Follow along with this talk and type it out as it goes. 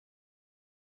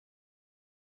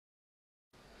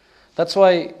That's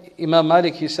why Imam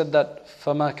Malik, he said that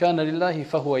فَمَا كَانَ لِلَّهِ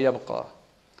فَهُوَ يَبْقَى.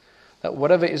 That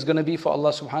whatever is going to be for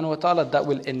Allah subhanahu wa ta'ala, that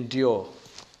will endure,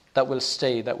 that will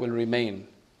stay, that will remain.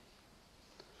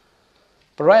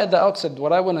 But right at the outset,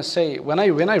 what I want to say, when I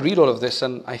read all of this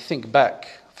and I think back,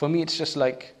 for me it's just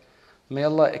like, may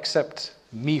Allah accept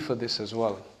me for this as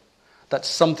well. That's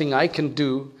something I can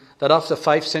do, that after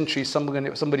 5 centuries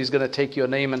somebody's going to take your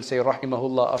name and say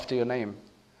Rahimahullah after your name.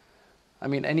 I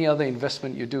mean, any other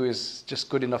investment you do is just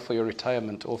good enough for your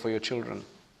retirement or for your children.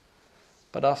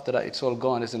 But after that, it's all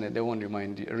gone, isn't it? They won't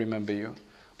remember you.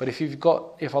 But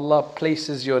if Allah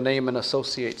places your name and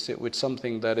associates it with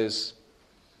something that is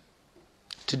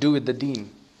to do with the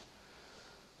deen,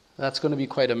 that's going to be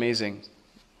quite amazing.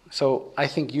 So I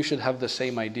think you should have the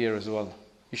same idea as well.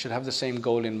 You should have the same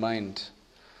goal in mind.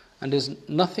 And there's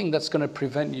nothing that's going to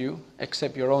prevent you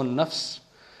except your own nafs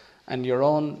and your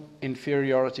own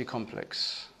inferiority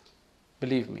complex.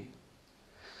 Believe me.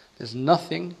 There's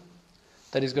nothing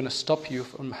that is going to stop you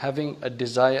from having a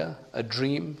desire, a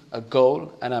dream, a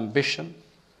goal, an ambition,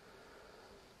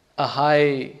 a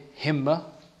high himmah,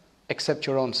 except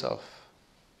your own self.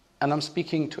 And I'm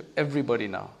speaking to everybody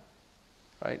now,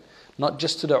 right? Not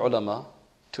just to the ulama,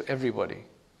 to everybody.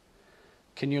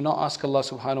 Can you not ask Allah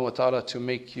subhanahu wa ta'ala to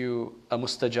make you a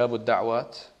mustajabud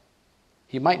da'wat?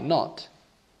 He might not,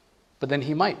 but then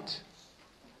He might.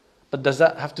 But does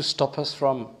that have to stop us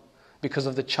from, because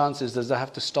of the chances, does that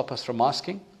have to stop us from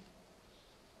asking?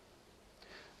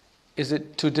 Is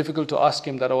it too difficult to ask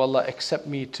Him that, oh Allah, accept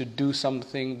me to do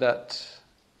something that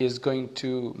is going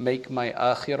to make my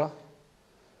akhirah,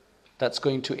 that's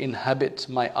going to inhabit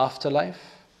my afterlife,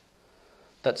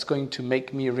 that's going to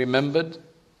make me remembered,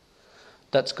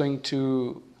 that's going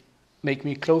to make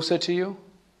me closer to you,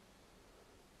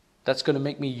 that's going to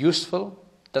make me useful,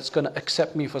 that's going to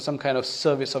accept me for some kind of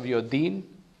service of your deen?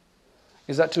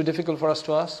 Is that too difficult for us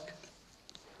to ask?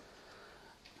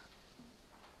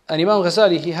 And Imam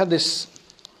Ghazali, he had this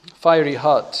fiery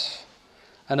heart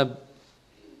and a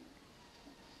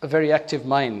very active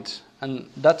mind. And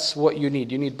that's what you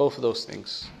need. You need both of those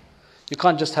things. You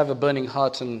can't just have a burning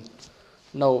heart and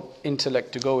no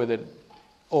intellect to go with it.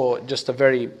 Or just a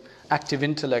very active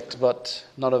intellect but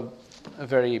not a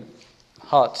very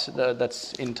heart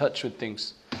that's in touch with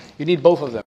things. You need both of them.